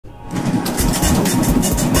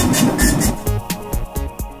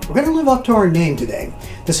We're going to live up to our name today.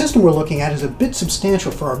 The system we're looking at is a bit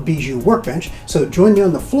substantial for our Beige-o workbench, so join me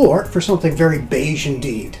on the floor for something very beige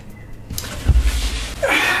indeed.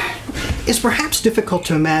 It's perhaps difficult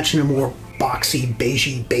to imagine a more boxy,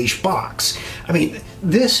 beige box. I mean,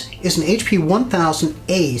 this is an HP 1000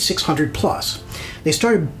 A600 Plus. They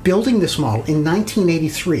started building this model in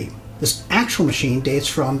 1983. This actual machine dates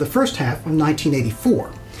from the first half of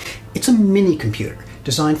 1984. It's a mini computer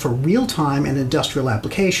designed for real-time and industrial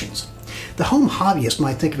applications. The home hobbyist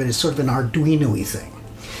might think of it as sort of an Arduino-y thing.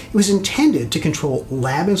 It was intended to control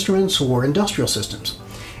lab instruments or industrial systems.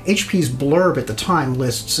 HP's blurb at the time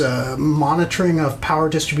lists monitoring of power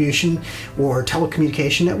distribution or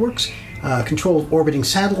telecommunication networks, control of orbiting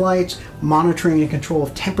satellites, monitoring and control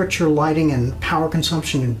of temperature, lighting, and power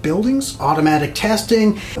consumption in buildings, automatic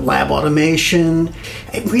testing, lab automation.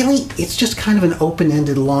 It's just kind of an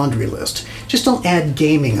open-ended laundry list. Just don't add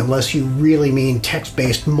gaming unless you really mean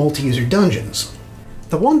text-based multi-user dungeons.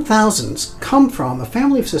 The 1000s come from a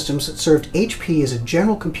family of systems that served HP as a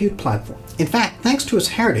general compute platform. In fact, thanks to its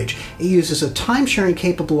heritage, it uses a time-sharing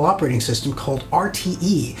capable operating system called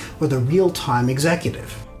RTE, or the Real-Time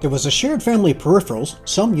Executive. There was a shared family of peripherals,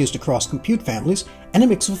 some used across compute families, and a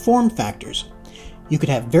mix of form factors. You could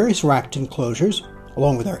have various racked enclosures,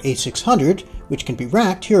 along with our A600, which can be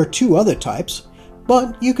racked. Here are two other types,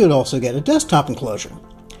 but you could also get a desktop enclosure.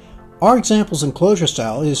 Our example's enclosure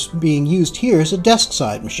style is being used here as a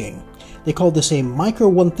desk-side machine. They call this a Micro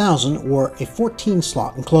 1000 or a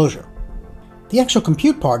 14-slot enclosure. The actual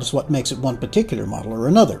compute part is what makes it one particular model or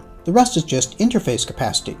another. The rest is just interface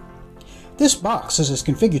capacity. This box, as it's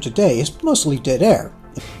configured today, is mostly dead air.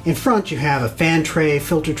 In front you have a fan tray,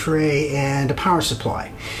 filter tray, and a power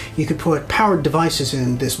supply. You could put powered devices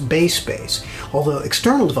in this bay space, although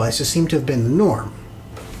external devices seem to have been the norm.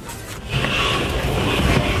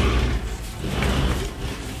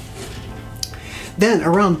 Then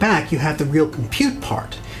around back you have the real compute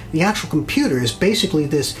part. The actual computer is basically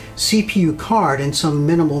this CPU card and some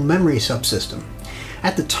minimal memory subsystem.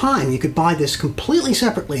 At the time, you could buy this completely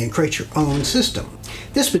separately and create your own system.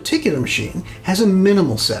 This particular machine has a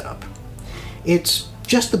minimal setup. It's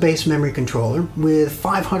just the base memory controller with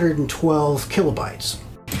 512 kilobytes.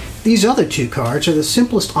 These other two cards are the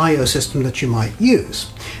simplest I/O system that you might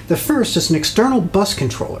use. The first is an external bus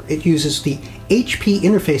controller. It uses the HP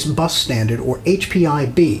Interface Bus Standard, or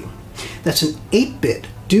HPIB. That's an 8-bit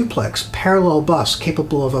duplex parallel bus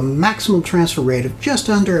capable of a maximum transfer rate of just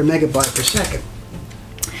under a megabyte per second.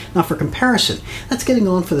 Now for comparison, that's getting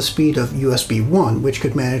on for the speed of USB 1, which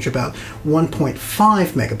could manage about 1.5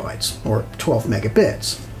 megabytes, or 12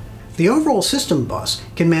 megabits. The overall system bus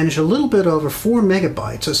can manage a little bit over 4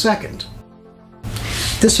 megabytes a second.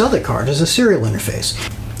 This other card is a serial interface.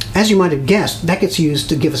 As you might have guessed, that gets used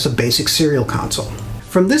to give us a basic serial console.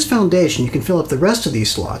 From this foundation, you can fill up the rest of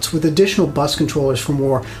these slots with additional bus controllers for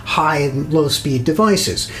more high and low speed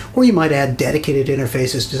devices, or you might add dedicated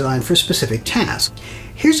interfaces designed for specific tasks.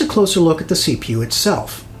 Here's a closer look at the CPU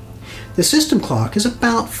itself. The system clock is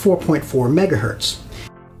about 4.4 megahertz.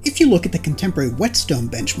 If you look at the contemporary Whetstone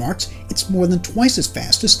benchmarks, it's more than twice as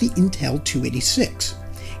fast as the Intel 286.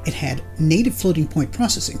 It had native floating point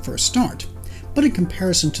processing for a start, but in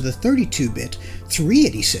comparison to the 32-bit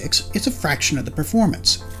 386, it's a fraction of the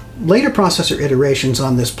performance. Later processor iterations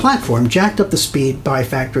on this platform jacked up the speed by a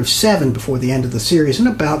factor of 7 before the end of the series in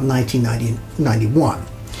about 1991.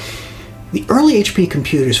 The early HP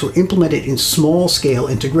computers were implemented in small-scale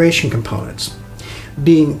integration components.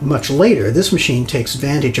 Being much later, this machine takes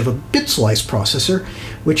advantage of a bit slice processor,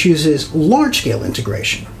 which uses large-scale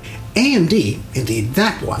integration. AMD, indeed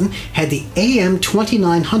that one, had the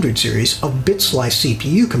AM2900 series of bit slice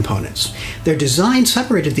CPU components. Their design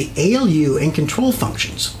separated the ALU and control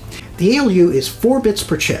functions. The ALU is 4 bits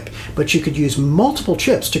per chip, but you could use multiple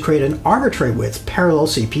chips to create an arbitrary width parallel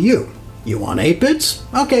CPU. You want 8 bits?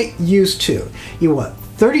 Okay, use 2. You want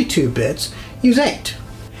 32 bits? Use 8.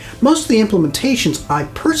 Most of the implementations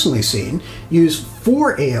I've personally seen use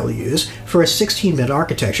 4 ALUs for a 16-bit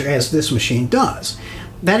architecture, as this machine does.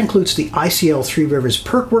 That includes the ICL 3 Rivers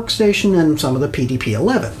PERC workstation and some of the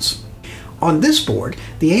PDP-11s. On this board,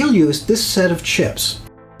 the ALU is this set of chips.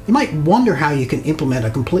 You might wonder how you can implement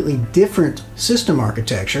a completely different system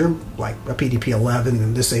architecture, like a PDP-11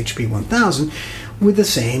 and this HP 1000, with the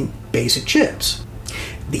same basic chips.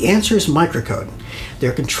 The answer is Microcode.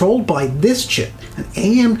 They're controlled by this chip, an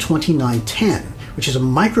AM2910, which is a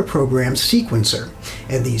microprogram sequencer,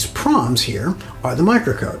 and these proms here are the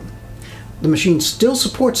microcode. The machine still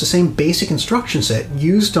supports the same basic instruction set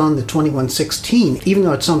used on the 2116, even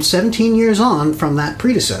though it's some 17 years on from that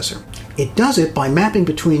predecessor. It does it by mapping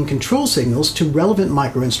between control signals to relevant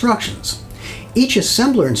micro instructions. Each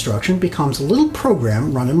assembler instruction becomes a little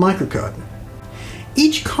program run in microcode.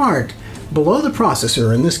 Each card below the processor,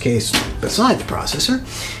 or in this case beside the processor,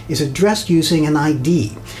 is addressed using an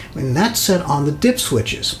ID, and that's set on the dip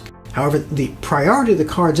switches. However, the priority of the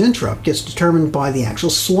card's interrupt gets determined by the actual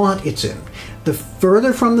slot it's in. The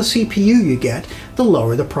further from the CPU you get, the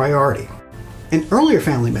lower the priority. In earlier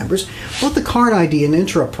family members, both the card ID and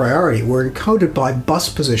interrupt priority were encoded by bus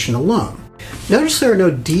position alone. Notice there are no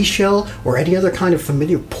D-shell or any other kind of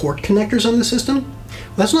familiar port connectors on the system?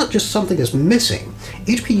 Well, that's not just something that's missing.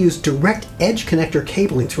 HP used direct edge connector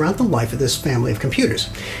cabling throughout the life of this family of computers,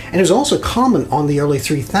 and it was also common on the early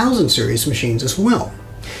 3000 series machines as well.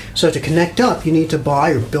 So to connect up, you need to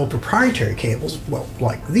buy or build proprietary cables, well,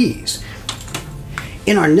 like these.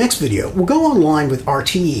 In our next video, we'll go online with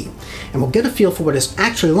RTE, and we'll get a feel for what it's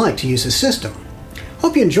actually like to use this system.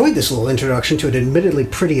 Hope you enjoyed this little introduction to an admittedly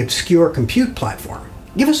pretty obscure compute platform.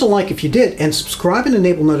 Give us a like if you did, and subscribe and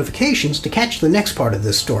enable notifications to catch the next part of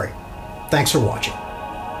this story. Thanks for watching.